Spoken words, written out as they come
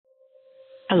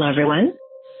Hello, everyone.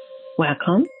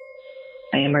 Welcome.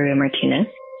 I am Maria Martinez.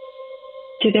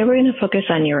 Today, we're going to focus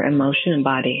on your emotion and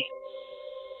body.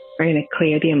 We're going to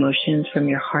clear the emotions from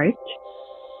your heart,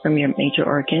 from your major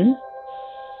organs,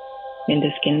 and the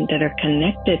skin that are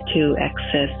connected to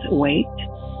excess weight.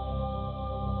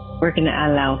 We're going to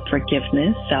allow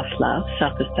forgiveness, self-love,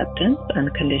 self-acceptance,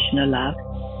 unconditional love.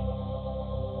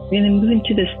 We're going to move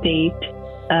into the state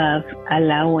of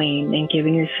allowing and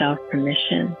giving yourself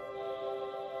permission.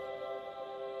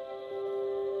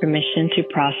 Permission to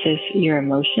process your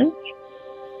emotions,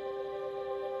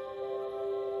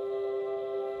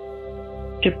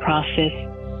 to process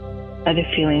other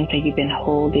feelings that you've been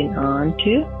holding on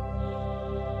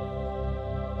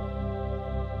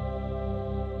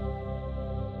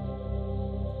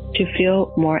to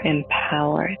feel more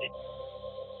empowered,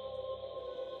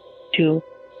 to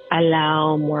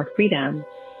allow more freedom,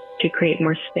 to create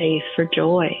more space for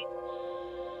joy.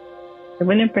 You're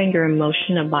going to bring your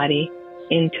emotional body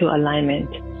into alignment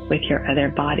with your other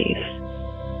bodies.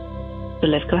 So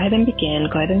let's go ahead and begin.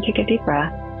 Go ahead and take a deep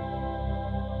breath.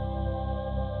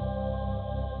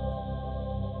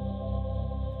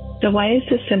 So why is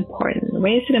this important?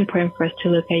 Why is it important for us to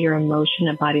look at your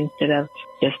emotional body instead of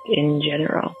just in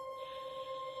general?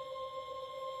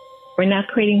 We're not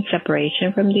creating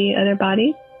separation from the other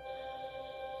body.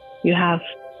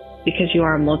 Because you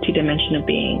are a multidimensional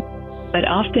being. But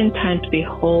oftentimes we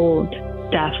hold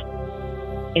stuff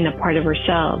in a part of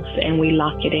ourselves and we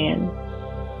lock it in.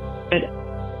 But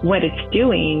what it's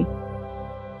doing,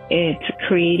 it's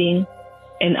creating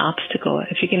an obstacle.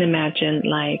 If you can imagine,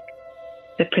 like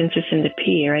the princess and the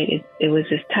pea, right? It was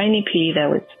this tiny pea that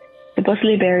was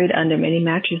supposedly buried under many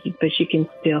mattresses, but you can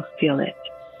still feel it.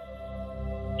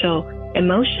 So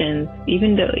emotions,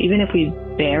 even if we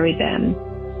bury them,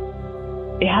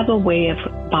 they have a way of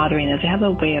bothering us. They have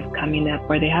a way of coming up,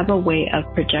 or they have a way of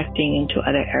projecting into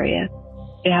other areas.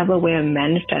 They have a way of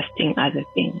manifesting other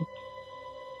things.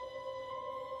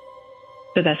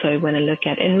 So that's what we want to look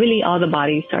at. And really all the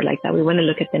bodies are like that. We want to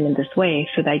look at them in this way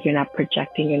so that you're not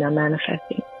projecting, you're not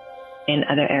manifesting in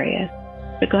other areas.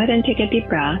 So go ahead and take a deep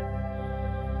breath.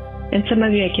 And some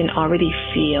of you, I can already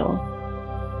feel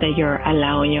that you're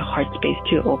allowing your heart space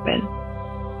to open.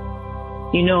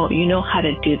 You know how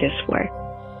to do this work.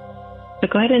 So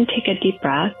go ahead and take a deep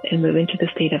breath and move into the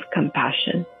state of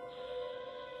compassion,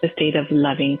 the state of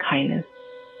loving kindness,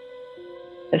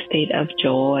 the state of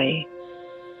joy,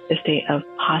 the state of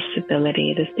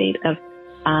possibility, the state of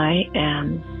I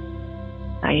am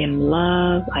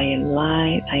love, I am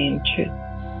light, I am truth.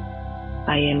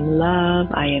 I am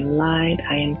love, I am light,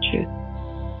 I am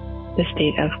truth. The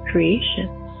state of creation,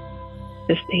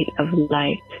 the state of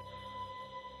light,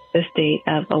 the state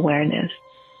of awareness,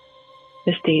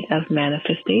 the state of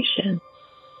manifestation,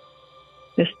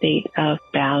 the state of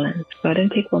balance. Go ahead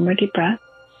and take one more deep breath.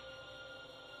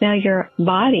 Now your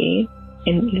body,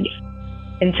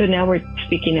 and so now we're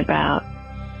speaking about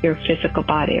your physical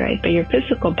body, right? But your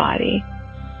physical body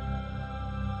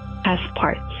has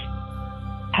parts.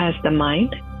 Has the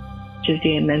mind, which is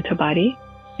the mental body,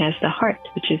 has the heart,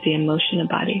 which is the emotional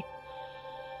body.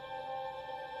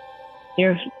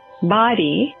 Your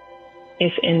body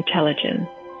is intelligent.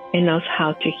 It knows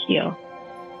how to heal.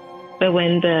 But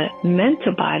when the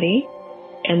mental body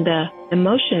and the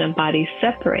emotional body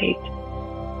separate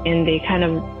and they kind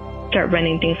of start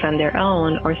running things on their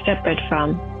own or separate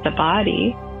from the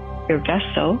body, your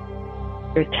vessel,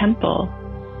 your temple,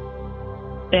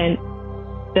 then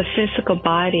the physical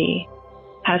body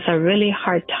has a really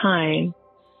hard time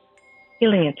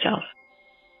healing itself,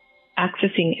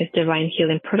 accessing its divine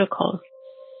healing protocols.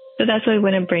 So that's why we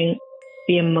want to bring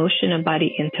the emotional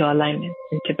body into alignment,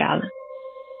 into balance.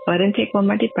 Go ahead and take one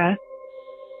more deep breath.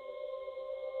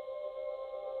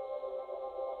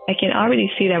 I can already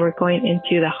see that we're going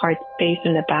into the heart space,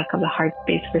 in the back of the heart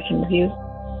space for some of you.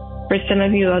 For some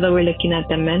of you, although we're looking at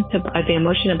the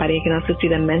emotional body, you can also see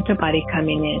the mental body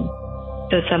coming in.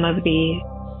 So some of the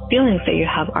feelings that you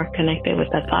have are connected with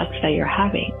the thoughts that you're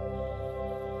having.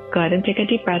 Go ahead and take a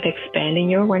deep breath, expanding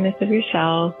your awareness of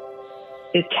yourself,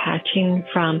 detaching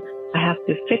from, I have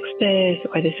to fix this,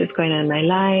 or this is going on in my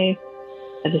life,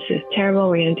 or this is terrible.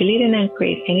 We're going to delete and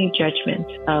create any judgment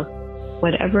of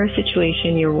whatever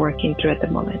situation you're working through at the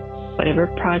moment, whatever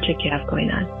project you have going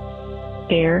on.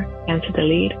 Clear, cancel,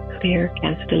 delete, clear,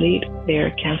 cancel, delete,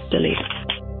 clear, cancel, delete.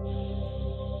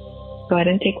 Go ahead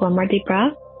and take one more deep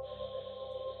breath.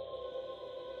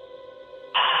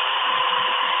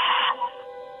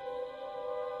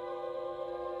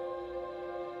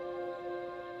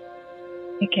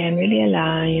 Again, really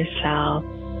allow yourself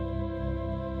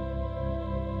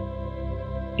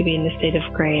to be in the state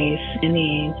of grace and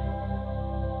ease.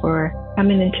 We're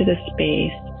coming into the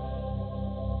space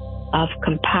of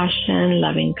compassion,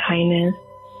 loving kindness,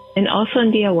 and also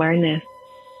in the awareness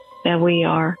that we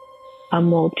are a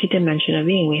multidimensional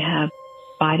being. We have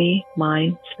body,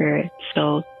 mind, spirit,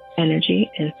 soul, energy,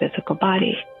 and physical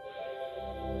body.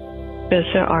 Those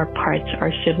are our parts,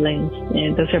 our siblings,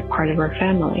 and those are part of our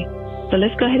family. So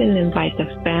let's go ahead and invite the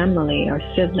family, our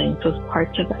siblings, those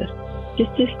parts of us,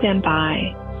 just to stand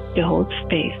by, to hold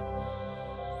space,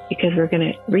 because we're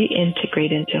going to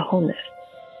reintegrate into wholeness.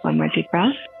 One more deep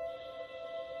breath.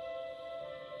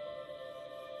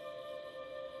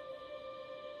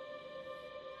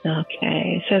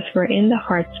 Okay, so as we're in the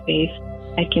heart space,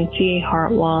 I can see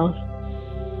heart walls.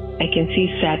 I can see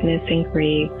sadness and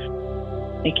grief.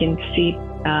 I can see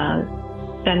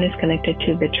sadness connected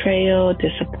to betrayal,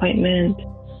 disappointment.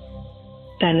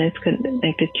 Sadness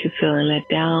connected to feeling let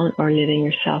down or letting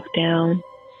yourself down.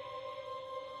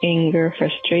 Anger,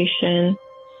 frustration.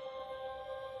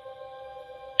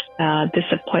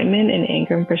 Disappointment and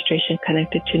anger and frustration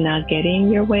connected to not getting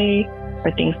your way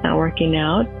or things not working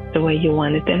out the way you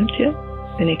wanted them to.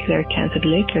 And they clear, cancel,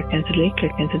 delete, clear, cancel, delete,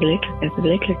 clear, cancel, delete, clear, cancel,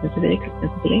 delete, clear, cancel, delete, clear,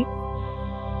 cancel, delete.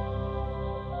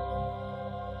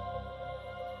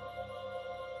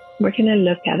 We're going to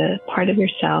look at a part of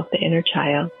yourself, the inner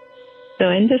child. So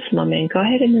in this moment, go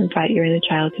ahead and invite your inner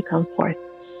child to come forth.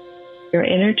 Your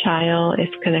inner child is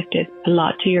connected a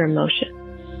lot to your emotions.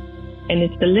 And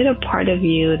it's the little part of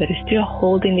you that is still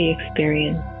holding the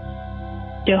experience,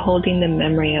 still holding the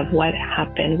memory of what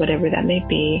happened, whatever that may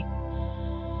be.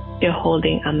 Still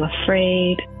holding, I'm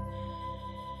afraid,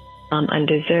 I'm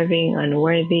undeserving,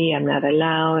 unworthy, I'm not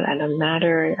allowed, I don't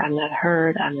matter, I'm not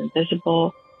heard, I'm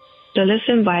invisible. So let's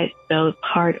invite those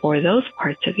parts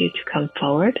of you to come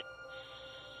forward,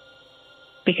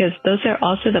 because those are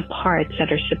also the parts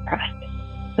that are suppressed.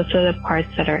 Those are the parts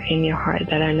that are in your heart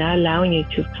that are not allowing you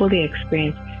to fully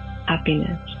experience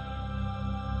happiness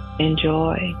and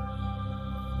joy.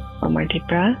 One more deep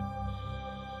breath.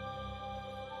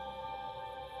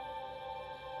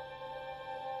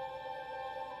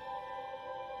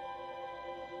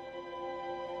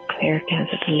 Clear,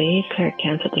 cancel, delete, clear,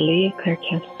 cancel, delete, clear,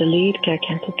 cancel, delete, clear,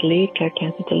 cancel, delete, clear,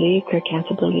 cancel, delete, clear,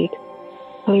 cancel, delete.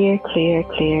 Clear, clear,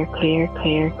 clear, clear,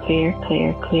 clear, clear,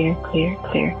 clear, clear, clear,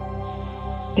 clear.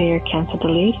 Clear, cancel,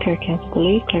 delete, clear, cancel,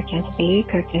 delete, clear, cancel, delete,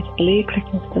 clear, cancel, delete, clear,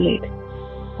 cancel, delete.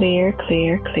 Clear,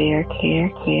 clear, clear, clear,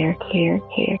 clear, clear,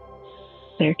 clear.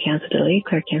 Clear, cancel, delete,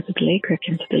 clear, cancel, delete, clear,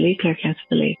 cancel, delete, clear, cancel,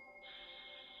 delete.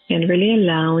 And really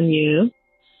allowing you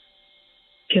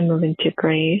to move into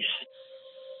grace,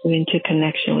 move into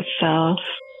connection with self,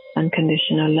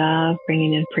 unconditional love,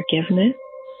 bringing in forgiveness.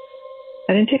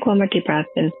 And then take one more deep breath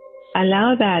and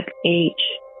allow that age,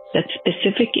 that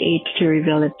specific age, to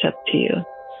reveal itself to you.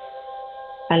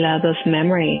 Allow those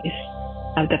memories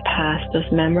of the past,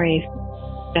 those memories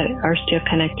that are still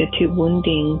connected to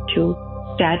wounding, to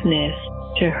sadness,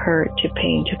 to hurt, to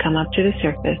pain, to come up to the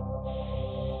surface.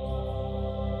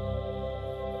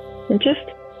 And just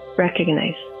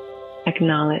recognize,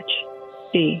 acknowledge,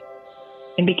 see,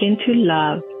 and begin to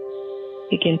love,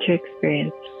 begin to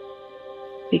experience,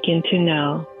 begin to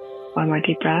know. One more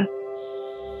deep breath.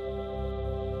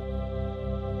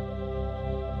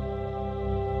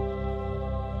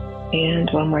 And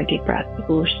one more deep breath.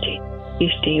 Ushti,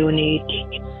 ishti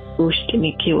uniti, ushti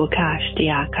miki ukashti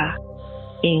aka,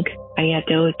 ink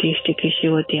ayate utishti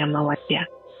kishiwati amawatya,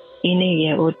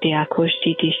 ineye utia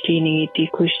kushti tishti niti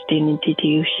kushti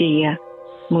niti ushiya,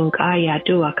 munk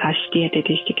ayatu akashti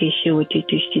atishti kishiwati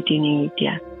tishti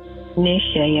nitya,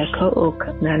 neshaya ko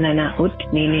uk nanana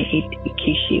ut nini it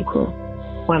kishiku.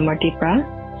 One more deep breath.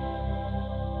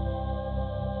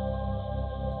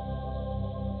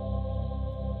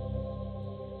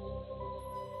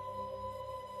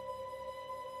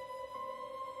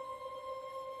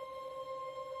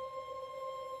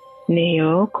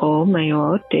 Neo ko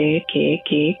mayo te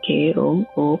ke o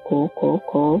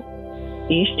ko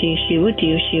ishti shiu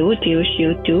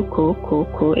tu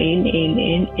ko in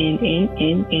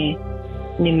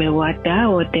nimewata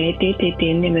o te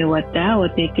nimewata o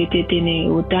te ne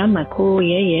utama ko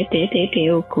ye te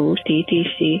o ko ti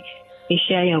shi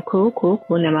isha yo ko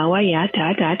namawa ya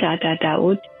ta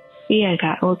ut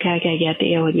ianka o ka ya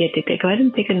te o ye te. Go ahead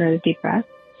and take another deep breath.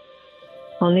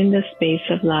 Holding the space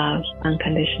of love,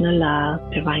 unconditional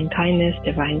love, divine kindness,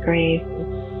 divine grace,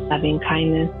 loving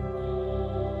kindness.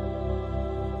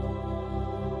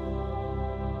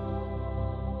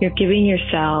 You're giving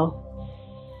yourself,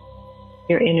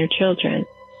 your inner children,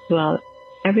 well,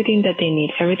 everything that they need,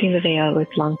 everything that they always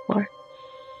long for.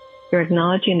 You're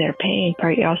acknowledging their pain,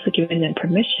 but you're also giving them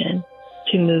permission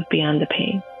to move beyond the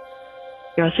pain.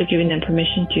 You're also giving them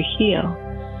permission to heal,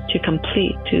 to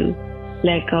complete, to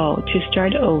let go, to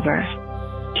start over,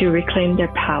 to reclaim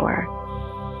their power,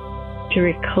 to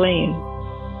reclaim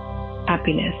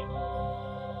happiness.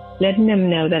 Letting them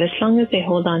know that as long as they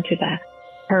hold on to that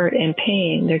hurt and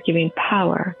pain, they're giving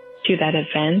power to that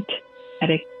event, that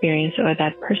experience, or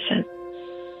that person.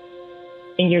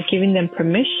 And you're giving them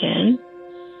permission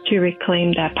to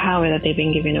reclaim that power that they've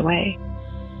been giving away,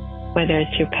 whether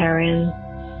it's your parents,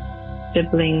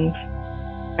 siblings,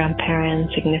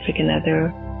 grandparents, significant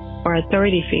other, or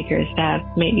authority figures that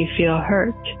made you feel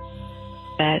hurt,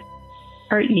 that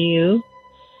hurt you,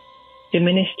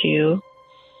 diminished you,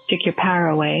 took your power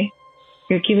away.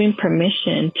 You're giving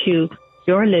permission to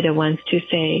your little ones to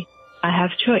say, I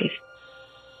have choice.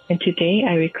 And today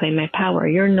I reclaim my power.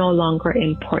 You're no longer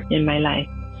important in my life.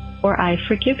 Or I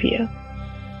forgive you.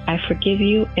 I forgive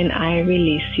you and I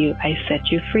release you. I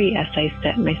set you free as I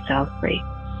set myself free.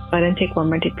 Go ahead and take one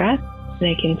more deep breath. And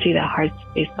I can see the heart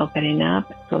space opening up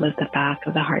as well as the back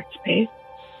of the heart space.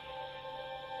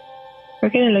 We're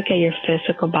going to look at your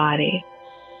physical body.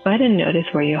 Go ahead and notice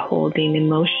where you're holding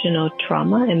emotional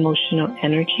trauma, emotional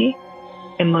energy,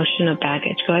 emotional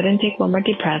baggage. Go ahead and take one more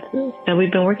deep breath. So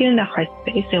we've been working in the heart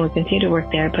space and we'll continue to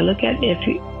work there, but look at if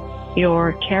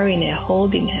you're carrying it,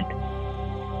 holding it,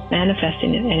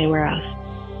 manifesting it anywhere else.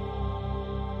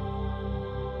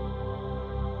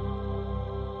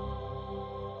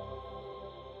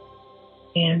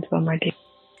 And one more deep.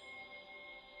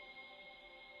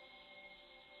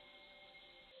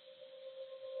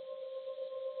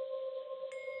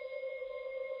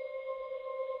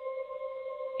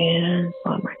 And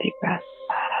one more deep breath.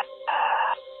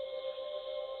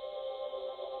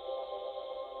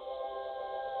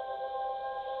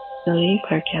 Delete,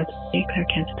 clear, cancel, delete, clear,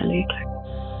 cancel, delete, clear.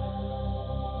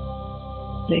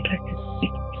 Delete, clear,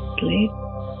 cancel, delete.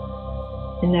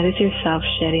 And that is yourself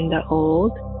shedding the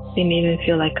old. They may even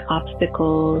feel like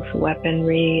obstacles,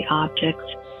 weaponry,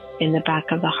 objects in the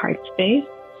back of the heart space.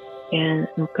 And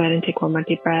go ahead and take one more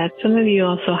deep breath. Some of you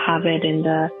also have it in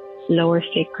the lower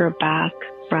sacral back,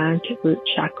 front, root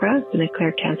chakra. And then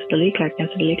clear, cancel, delete, clear,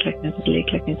 cancel, delete, clear, cancel, delete,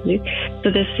 clear, cancel, delete.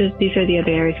 So these are the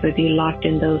other areas where you locked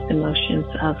in those emotions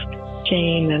of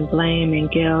shame and blame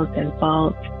and guilt and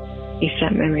fault,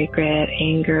 resentment, regret,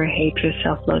 anger, hatred,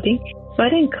 self-loathing. Go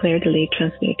ahead and clear, delete,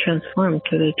 transmute, transform,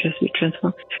 clear, transmute,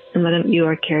 transform. Some of them you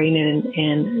are carrying it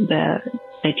in the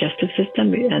digestive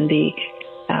system and the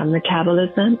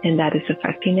metabolism, and that is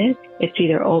affecting it. It's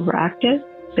either overactive,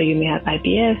 so you may have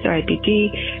IBS or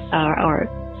IBD, or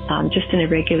just an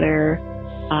irregular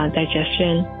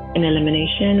digestion and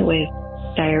elimination with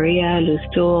diarrhea, loose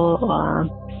stool,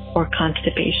 or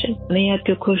constipation. Go ahead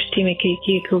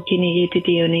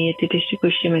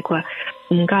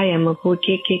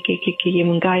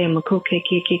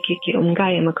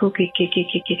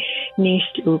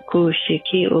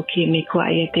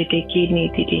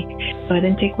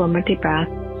and take one more deep breath.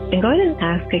 And go ahead and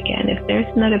ask again. If there's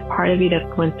another part of you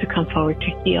that wants to come forward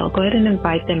to heal, go ahead and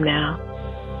invite them now.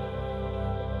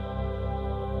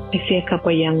 I see a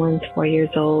couple of young ones, 4 years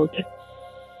old,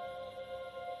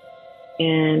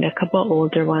 and a couple of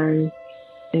older ones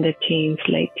in the teens,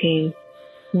 late teens.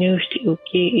 So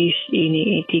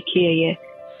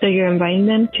you're inviting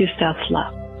them to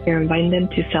self-love. You're inviting them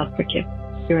to self-forgive.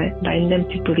 You're inviting them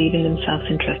to believe in themselves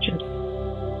and trust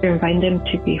themselves. You're inviting them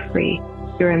to be free.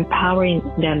 You're empowering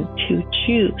them to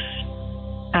choose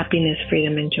happiness,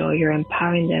 freedom, and joy. You're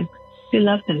empowering them to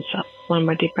love themselves. One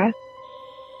more deep breath.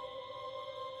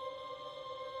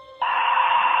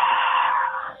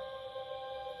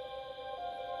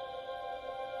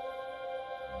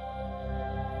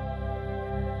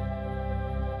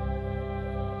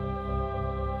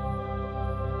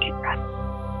 Deep breath.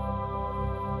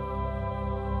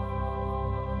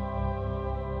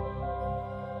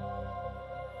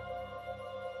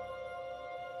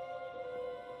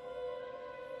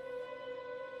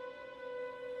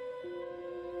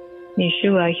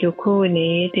 Yeshua Hyoko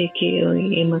ne teke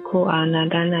imako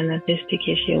anadana na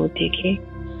destike she oteke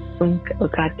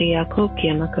ukate yako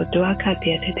kiamako doa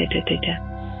kate tete.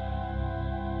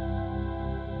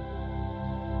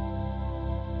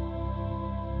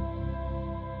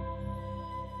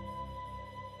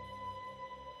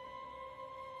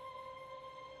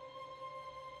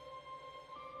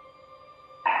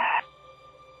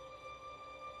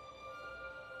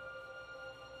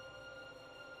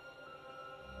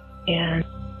 And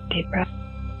deep breath.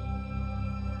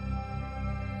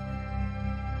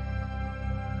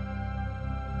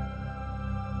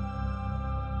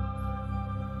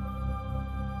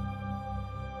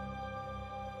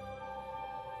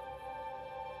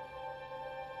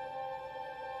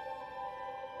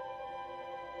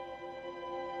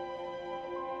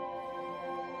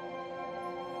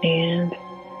 And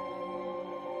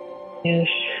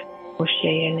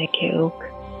Oshayaneke Uk,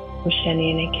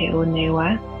 Oshanyaneke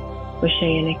Unewa,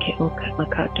 Oshayaneke Uk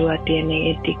Makatua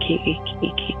DNA Diki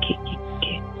Iki.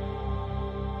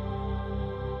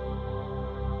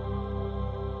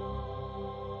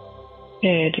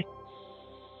 Good.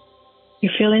 You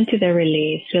feel into the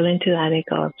release, feel into letting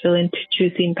go, feel into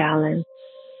choosing balance,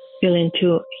 feel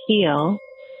into heal.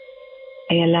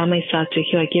 I allow myself to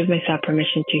heal. I give myself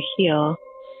permission to heal.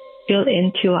 Feel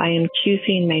into I am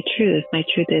choosing my truth. My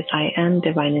truth is I am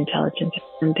divine intelligence.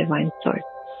 I am divine source.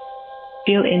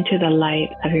 Feel into the light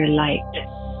of your light,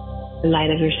 the light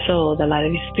of your soul, the light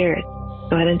of your spirit.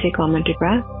 Go ahead and take one more deep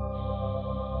breath.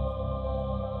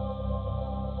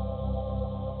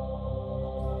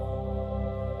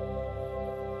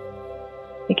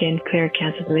 Again, clear,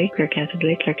 cancel, delete, clear, cancel,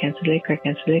 delete, clear, cancel, delete, clear,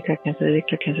 cancel, delete, clear, cancel, delete,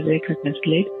 clear, cancel, delete, clear, cancel,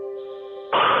 delete.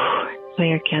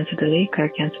 Clear, cancel, delete, clear,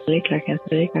 cancel, delete, clear, cancel,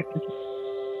 delete, clear, cancel.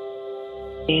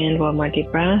 And one more deep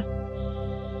breath.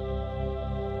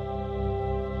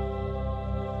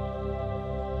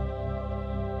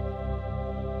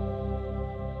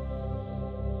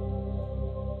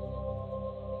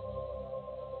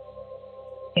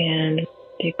 And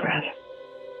deep breath.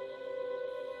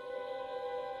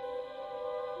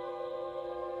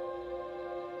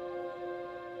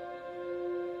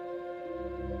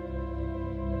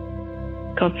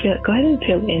 Go ahead and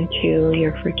feel into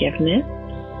your forgiveness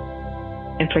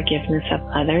and forgiveness of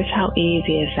others. How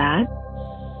easy is that?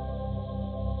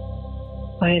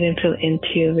 Go ahead and feel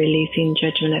into releasing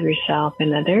judgment of yourself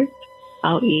and others.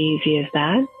 How easy is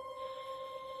that?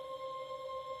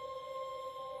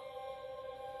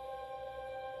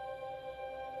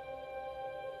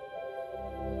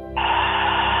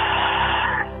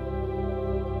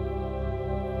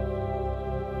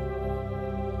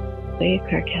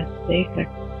 Clear.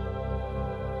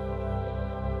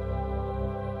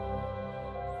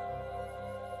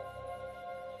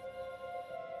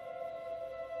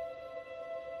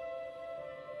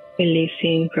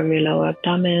 Releasing from your lower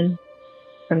abdomen,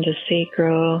 from the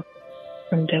sacral,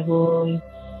 from the womb,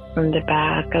 from the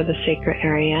back of the sacral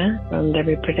area, from the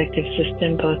reproductive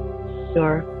system, both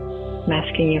your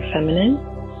masculine and your feminine,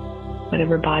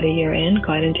 whatever body you're in.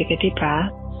 Go ahead and take a deep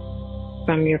breath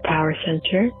from your power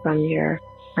center, from your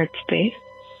heart space,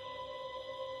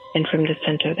 and from the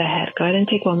center of the head. Go ahead and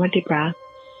take one more deep breath.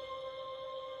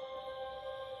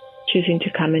 Choosing to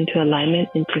come into alignment,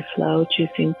 into flow,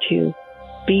 choosing to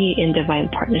be in divine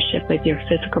partnership with your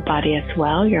physical body as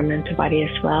well, your mental body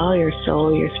as well, your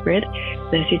soul, your spirit.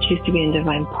 And as you choose to be in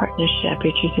divine partnership,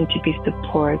 you're choosing to be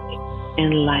support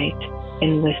and light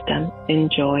and wisdom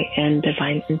and joy and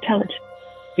divine intelligence.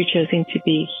 You're choosing to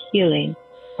be healing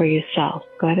for yourself.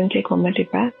 Go ahead and take one more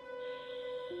deep breath.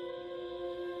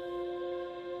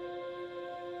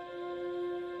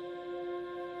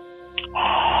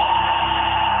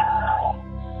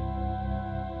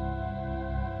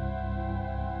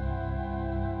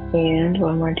 And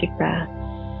one more deep breath.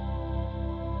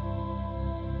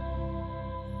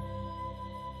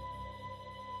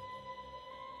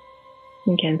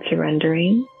 Again,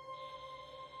 surrendering.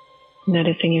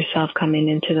 Noticing yourself coming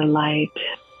into the light.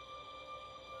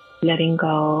 Letting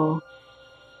go.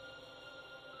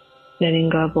 Letting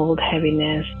go of old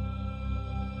heaviness.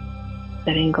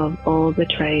 Letting go of old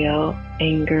betrayal,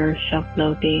 anger,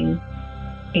 self-loathing,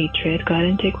 hatred. Go ahead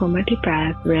and take one more deep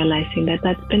breath, realizing that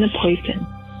that's been a poison.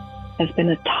 Has been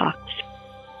a toxin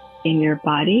in your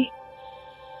body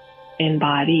and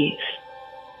bodies.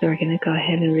 So we're going to go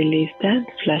ahead and release that,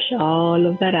 flush all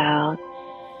of that out,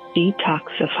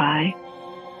 detoxify.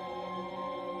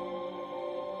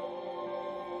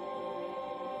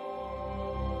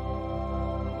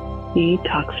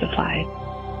 Detoxify.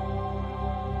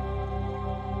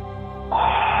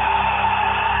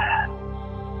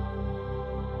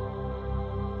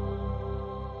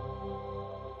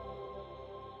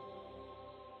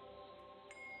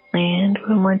 And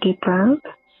one more deep breath.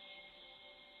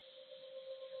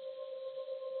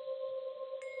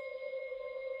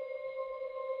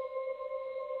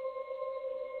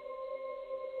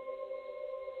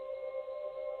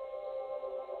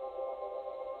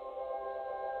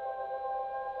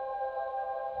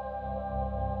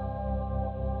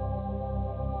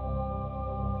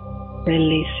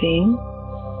 Releasing.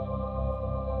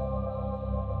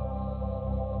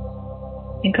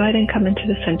 And go ahead and come into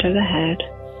the center of the head.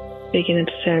 Begin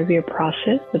to observe your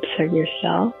process, observe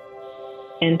yourself,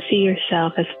 and see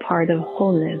yourself as part of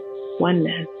wholeness,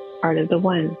 oneness, part of the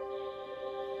one.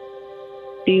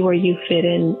 See where you fit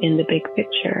in the big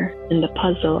picture, in the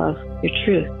puzzle of your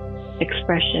truth,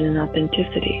 expression, and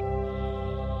authenticity.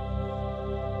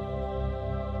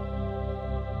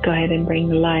 Go ahead and bring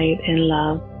light and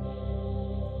love,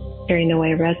 clearing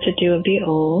away residue of the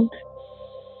old,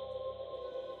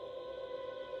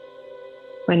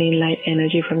 running light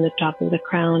energy from the top of the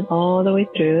crown all the way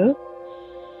through,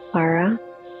 aura,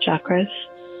 chakras,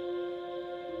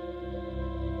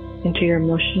 into your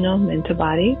emotional, mental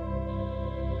body,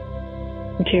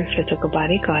 into your physical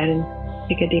body. Go ahead and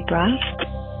take a deep breath.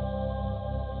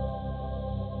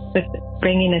 With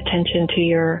bringing attention to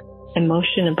your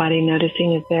emotion and body,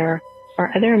 noticing if there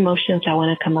are other emotions that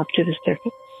want to come up to the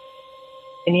surface.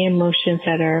 Any emotions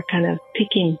that are kind of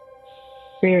peeking,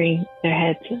 rearing their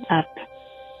heads up.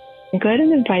 And go ahead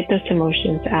and invite those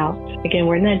emotions out. Again,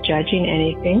 we're not judging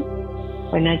anything.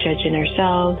 We're not judging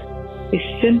ourselves. We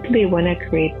simply want to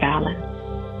create balance.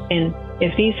 And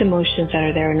if these emotions that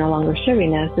are there are no longer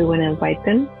serving us, we want to invite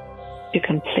them to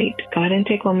complete. Go ahead and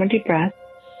take one more deep breath.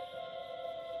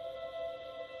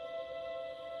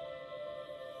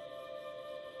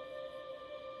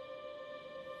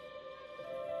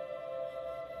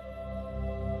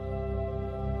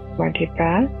 More deep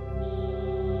breath.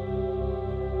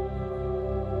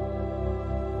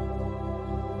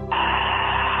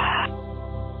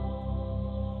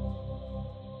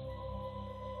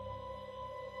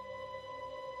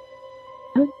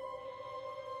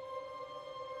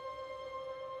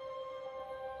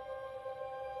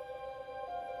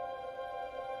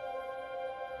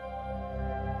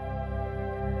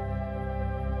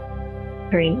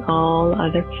 Clearing all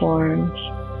other forms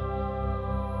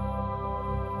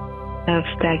of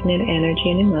stagnant energy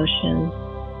and emotion,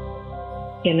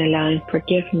 and allowing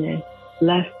forgiveness,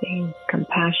 blessing,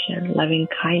 compassion, loving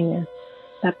kindness,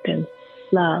 acceptance,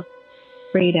 love,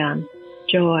 freedom,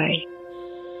 joy.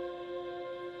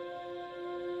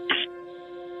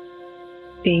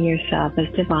 Seeing yourself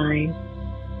as divine,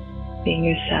 seeing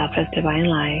yourself as divine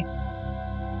light,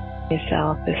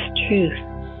 yourself as truth,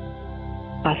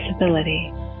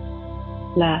 possibility,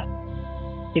 love.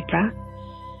 Deep breath.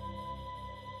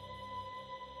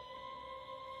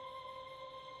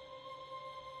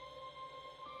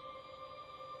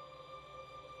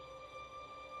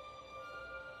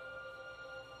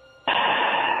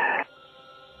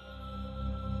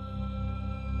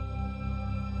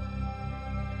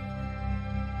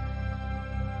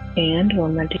 And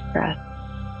one more deep breath.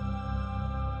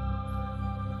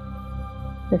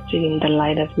 Receiving the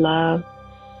light of love,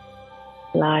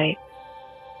 light,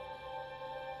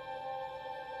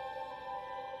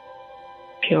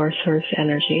 pure source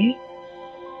energy,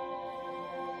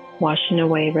 washing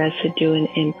away residue and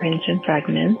imprints and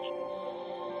fragments.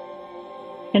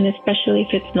 And especially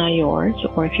if it's not yours,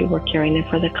 or if you were carrying it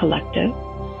for the collective,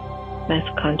 mass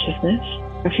consciousness,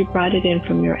 or if you brought it in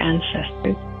from your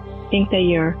ancestors, think that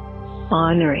you're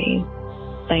honoring,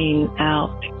 laying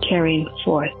out, carrying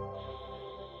forth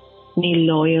any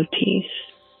loyalties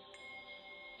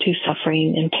to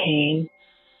suffering and pain,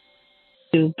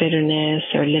 to bitterness,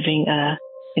 or living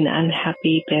an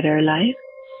unhappy, bitter life,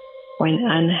 or an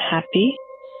unhappy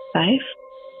life.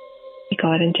 Go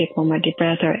ahead and take one more deep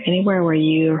breath, or anywhere where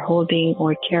you are holding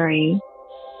or carrying,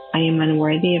 I am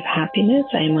unworthy of happiness,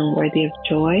 I am unworthy of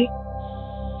joy,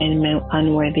 I am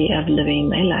unworthy of living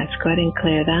my life. Go ahead and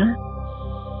clear that.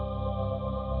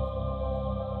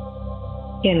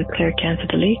 Again, clear, cancel,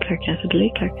 delete, clear, cancel,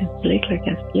 delete, clear, cancel, delete, clear,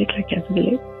 cancel, delete, clear, cancel,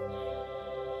 delete.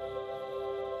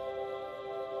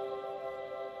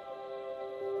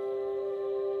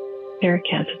 Clear,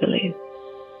 cancel, delete.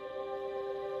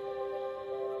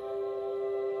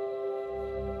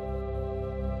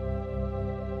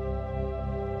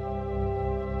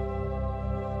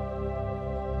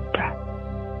 Breath.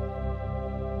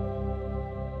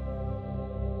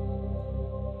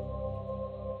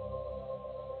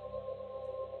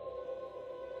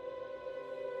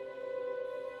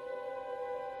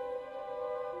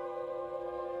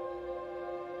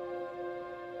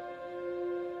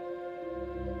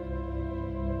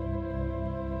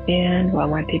 And one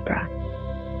more deep breath.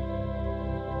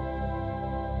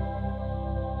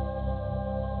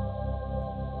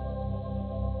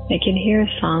 I can hear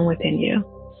a song within you.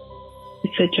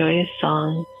 It's a joyous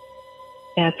song.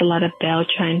 It has a lot of bell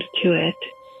chimes to it,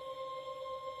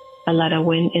 a lot of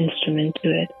wind instrument to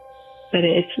it. But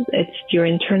it's your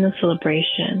internal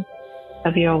celebration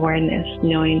of your awareness,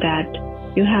 knowing that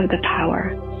you have the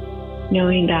power,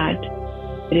 knowing that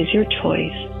it is your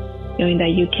choice, knowing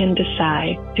that you can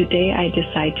decide, today I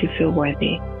decide to feel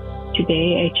worthy.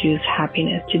 Today I choose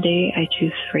happiness. Today I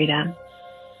choose freedom.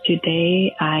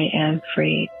 Today I am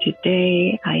free.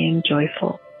 Today I am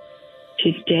joyful.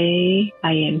 Today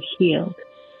I am healed.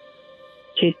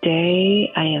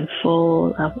 Today I am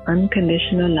full of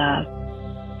unconditional love.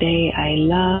 day I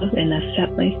love and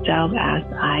accept myself as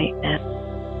I am.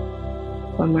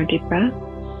 One more deep breath.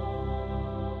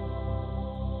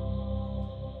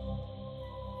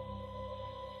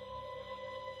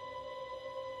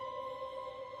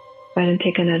 Go ahead and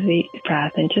take another deep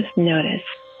breath and just notice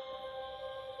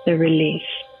the release.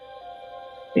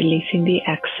 Releasing the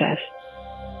excess,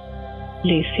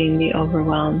 releasing the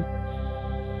overwhelm,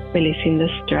 releasing the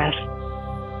stress,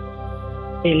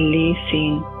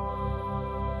 releasing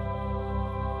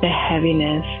the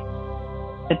heaviness,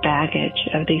 the baggage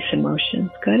of these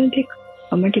emotions. Go ahead and take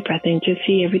one more deep breath and just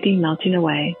see everything melting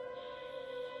away,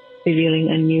 revealing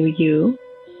a new you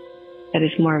that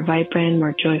is more vibrant,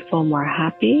 more joyful, more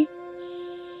happy,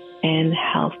 and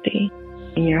healthy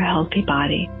in your healthy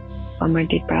body. One more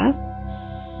deep breath.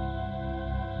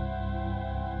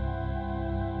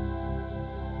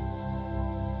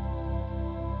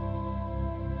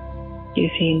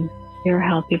 Using your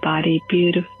healthy body,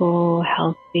 beautiful,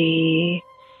 healthy,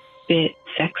 fit,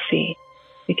 sexy.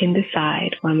 You can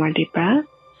decide. One more deep breath.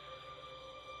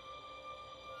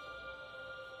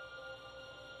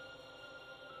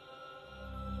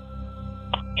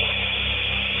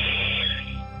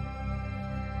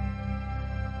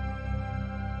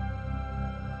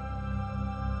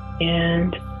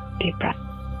 And deep breath.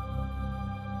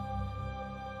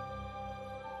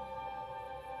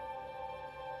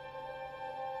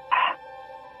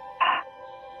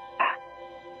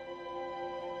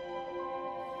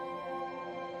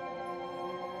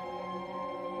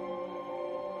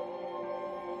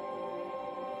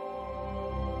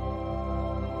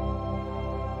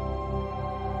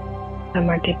 One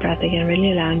more deep breath again,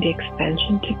 really allowing the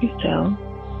expansion to be so.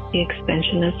 The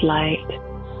expansion of light,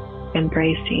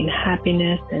 embracing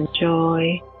happiness and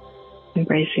joy,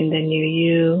 embracing the new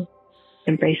you,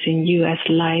 embracing you as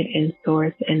light and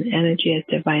source and energy as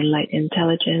divine light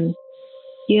intelligence,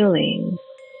 healing,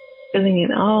 filling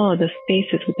in all the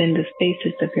spaces within the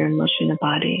spaces of your emotional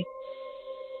body,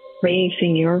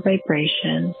 raising your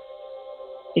vibration,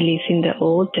 releasing the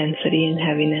old density and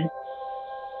heaviness,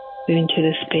 moving to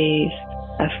the space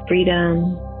of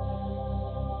freedom,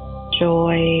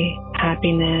 joy,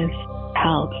 happiness,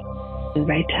 health, and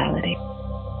vitality.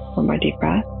 One more deep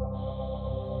breath.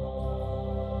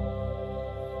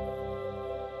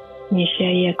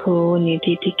 Nishaya ko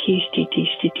niditikish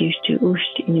titish titish tu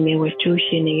ush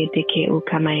inimewachushi negedeke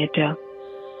ukamayato.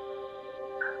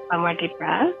 One more deep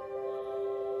breath.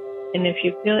 And if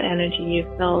you feel energy, you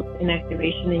felt an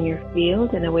activation in your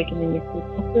field, an awakening in your field,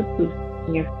 also a boost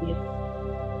in your field.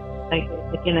 Like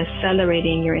again,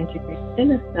 accelerating your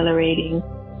integration, accelerating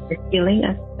your healing,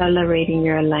 accelerating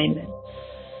your alignment.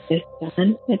 It is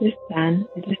done, it is done,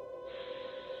 it is done.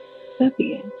 So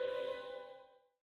begin.